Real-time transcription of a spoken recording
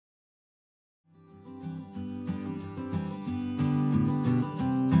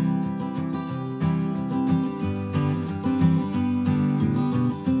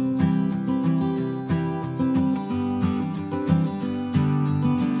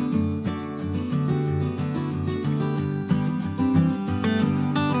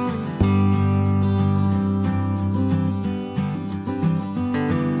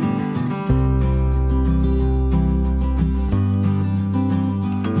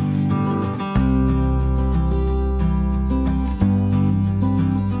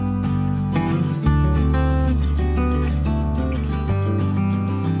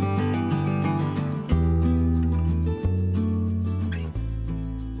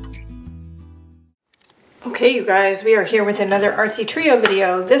Okay, you guys, we are here with another Artsy Trio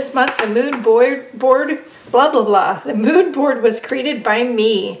video. This month, the mood board, blah, blah, blah. The mood board was created by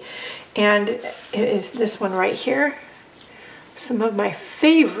me. And it is this one right here. Some of my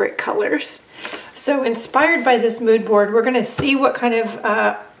favorite colors. So inspired by this mood board, we're gonna see what kind of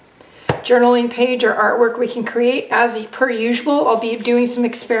journaling page or artwork we can create. As per usual, I'll be doing some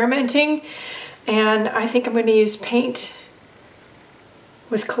experimenting. And I think I'm gonna use paint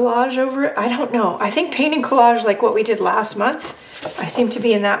with collage over it. I don't know. I think paint and collage like what we did last month. I seem to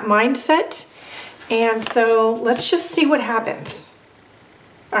be in that mindset. And so let's just see what happens.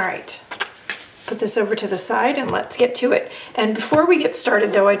 All right, put this over to the side and let's get to it. And before we get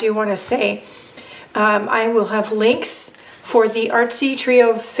started though, I do want to say I will have links for the Artsy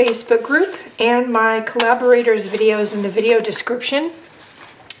Trio Facebook group and my collaborators videos in the video description.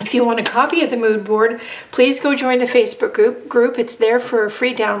 If you want a copy of the mood board, please go join the Facebook group. It's there for a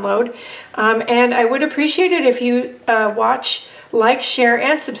free download. And I would appreciate it if you watch, like, share,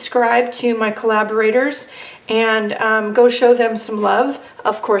 and subscribe to my collaborators and go show them some love,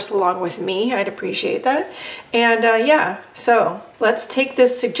 of course, along with me. I'd appreciate that. And yeah, so let's take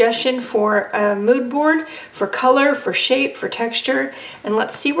this suggestion for a mood board, for color, for shape, for texture, and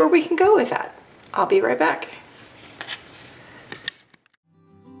let's see where we can go with that. I'll be right back.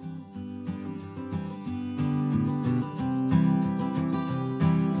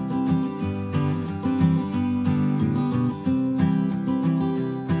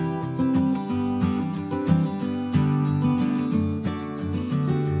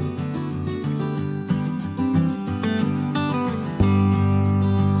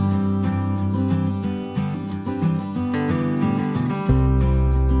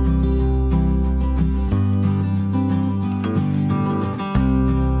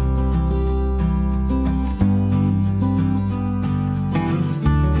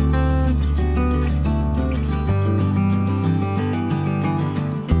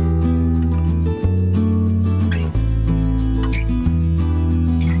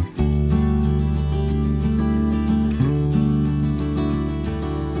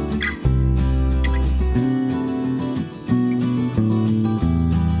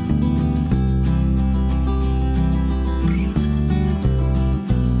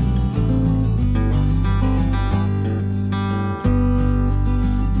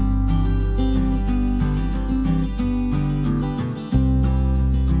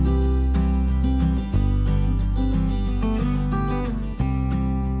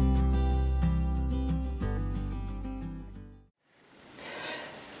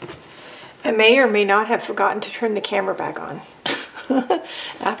 I may or may not have forgotten to turn the camera back on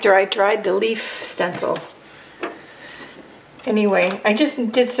after I dried the leaf stencil. Anyway, I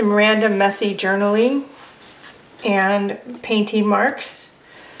just did some random messy journaling and painty marks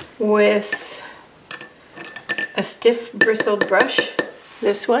with a stiff bristled brush,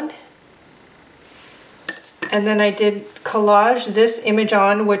 this one. And then I did collage this image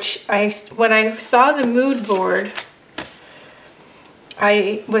on, which when I saw the mood board,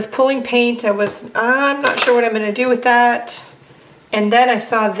 I was pulling paint. I'm not sure what I'm gonna do with that. And then I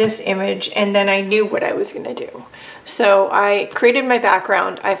saw this image and then I knew what I was gonna do. So I created my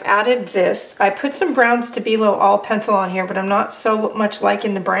background. I've added this. I put some brown Stabilo all pencil on here, but I'm not so much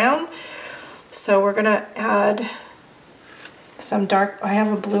liking the brown. So we're gonna add some dark, I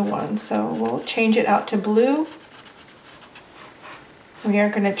have a blue one, so we'll change it out to blue. We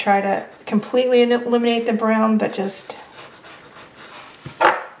aren't gonna try to completely eliminate the brown, but just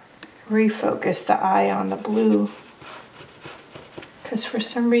refocus the eye on the blue, because for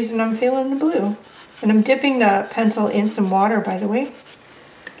some reason I'm feeling the blue. And I'm dipping the pencil in some water, by the way,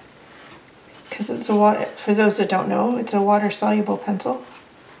 because it's a water, for those that don't know, it's a water soluble pencil.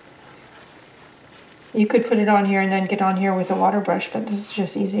 You could put it on here and then get on here with a water brush, but this is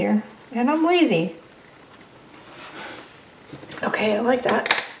just easier. And I'm lazy. Okay, I like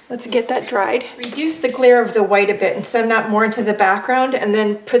that. Let's get that dried. Reduce the glare of the white a bit and send that more into the background, and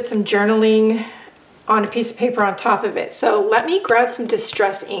then put some journaling on a piece of paper on top of it. So let me grab some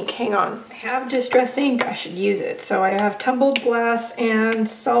distress ink. Hang on. I have distress ink. I should use it. So I have Tumbled Glass and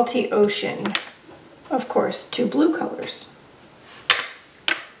Salty Ocean. Of course, two blue colors.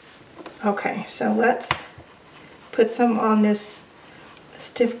 Okay, so let's put some on this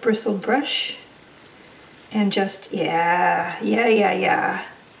stiff bristled brush and just, yeah.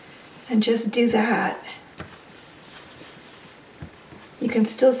 And just do that. You can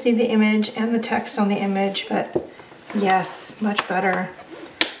still see the image and the text on the image, but yes, much better.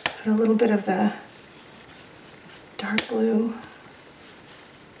 Let's put a little bit of the dark blue.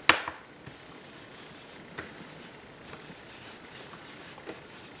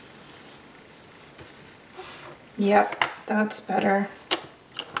 Yep, that's better.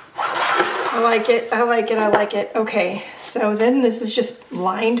 I like it, I like it, I like it. Okay, so then this is just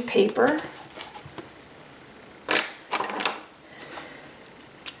lined paper.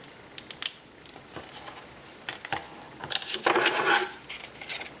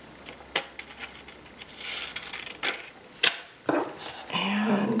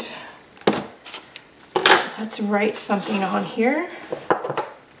 And let's write something on here.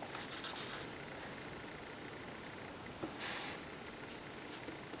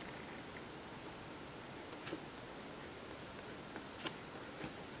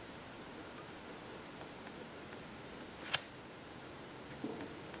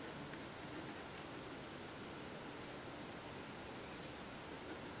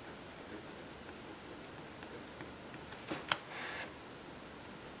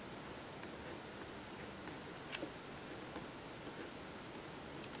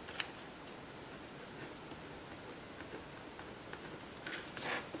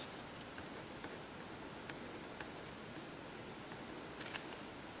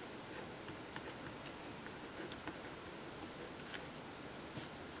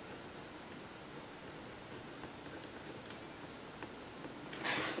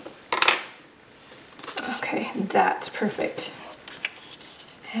 Okay, that's perfect.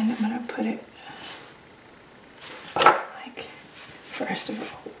 And I'm gonna put it like, first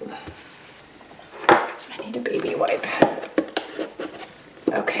of all, I need a baby wipe.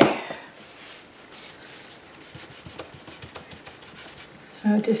 Okay.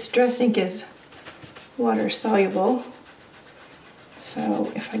 So Distress ink is water soluble. So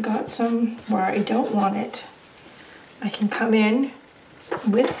if I got some where I don't want it, I can come in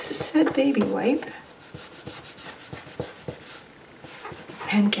with said baby wipe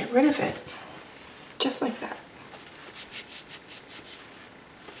and get rid of it, just like that.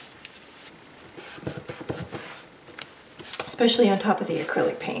 Especially on top of the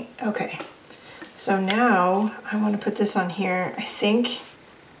acrylic paint. Okay, so now I want to put this on here, I think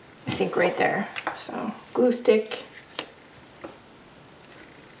right there. So glue stick.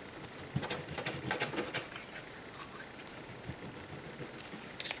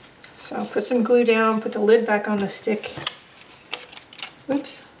 So I'll put some glue down, put the lid back on the stick.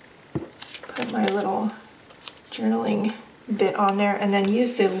 Oops. Put my little journaling bit on there and then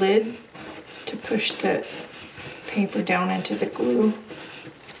use the lid to push the paper down into the glue.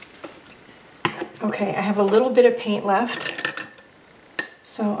 Okay, I have a little bit of paint left.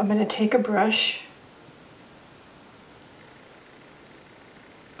 So I'm going to take a brush.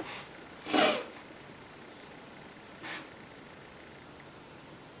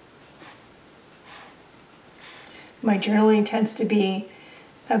 My journaling tends to be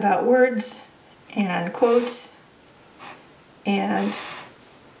about words and quotes, and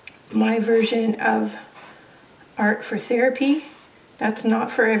my version of art for therapy, that's not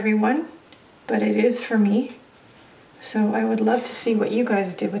for everyone, but it is for me. So I would love to see what you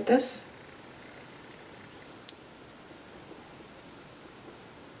guys do with this.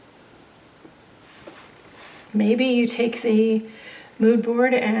 Maybe you take the mood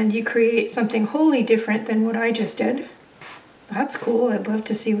board and you create something wholly different than what I just did. That's cool. I'd love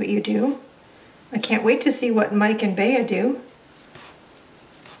to see what you do. I can't wait to see what Mike and Bea do.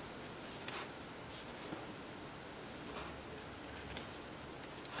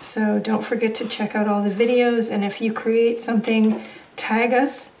 So don't forget to check out all the videos, and if you create something, tag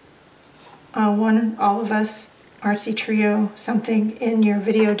us, all of us, Artsy Trio, something in your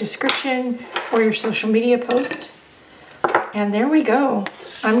video description or your social media post. And there we go.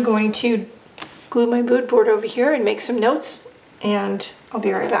 I'm going to glue my mood board over here and make some notes, and I'll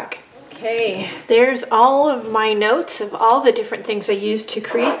be right back. Okay, there's all of my notes of all the different things I used to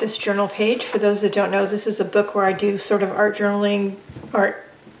create this journal page. For those that don't know, this is a book where I do sort of art journaling, art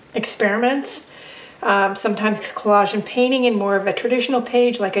experiments, sometimes collage and painting in more of a traditional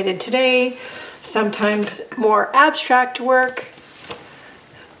page like I did today, sometimes more abstract work.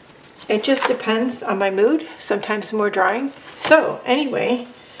 It just depends on my mood, sometimes more drawing. So anyway,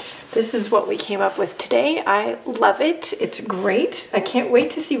 this is what we came up with today. I love it. It's great. I can't wait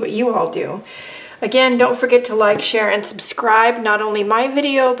to see what you all do. Again, don't forget to like, share, and subscribe. Not only my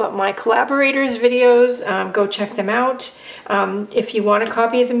video, but my collaborators' videos. Go check them out. If you want a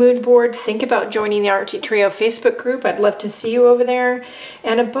copy of the mood board, think about joining the Artsy Trio Facebook group. I'd love to see you over there.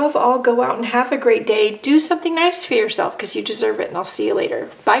 And above all, go out and have a great day. Do something nice for yourself because you deserve it. And I'll see you later.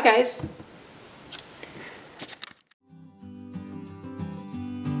 Bye, guys.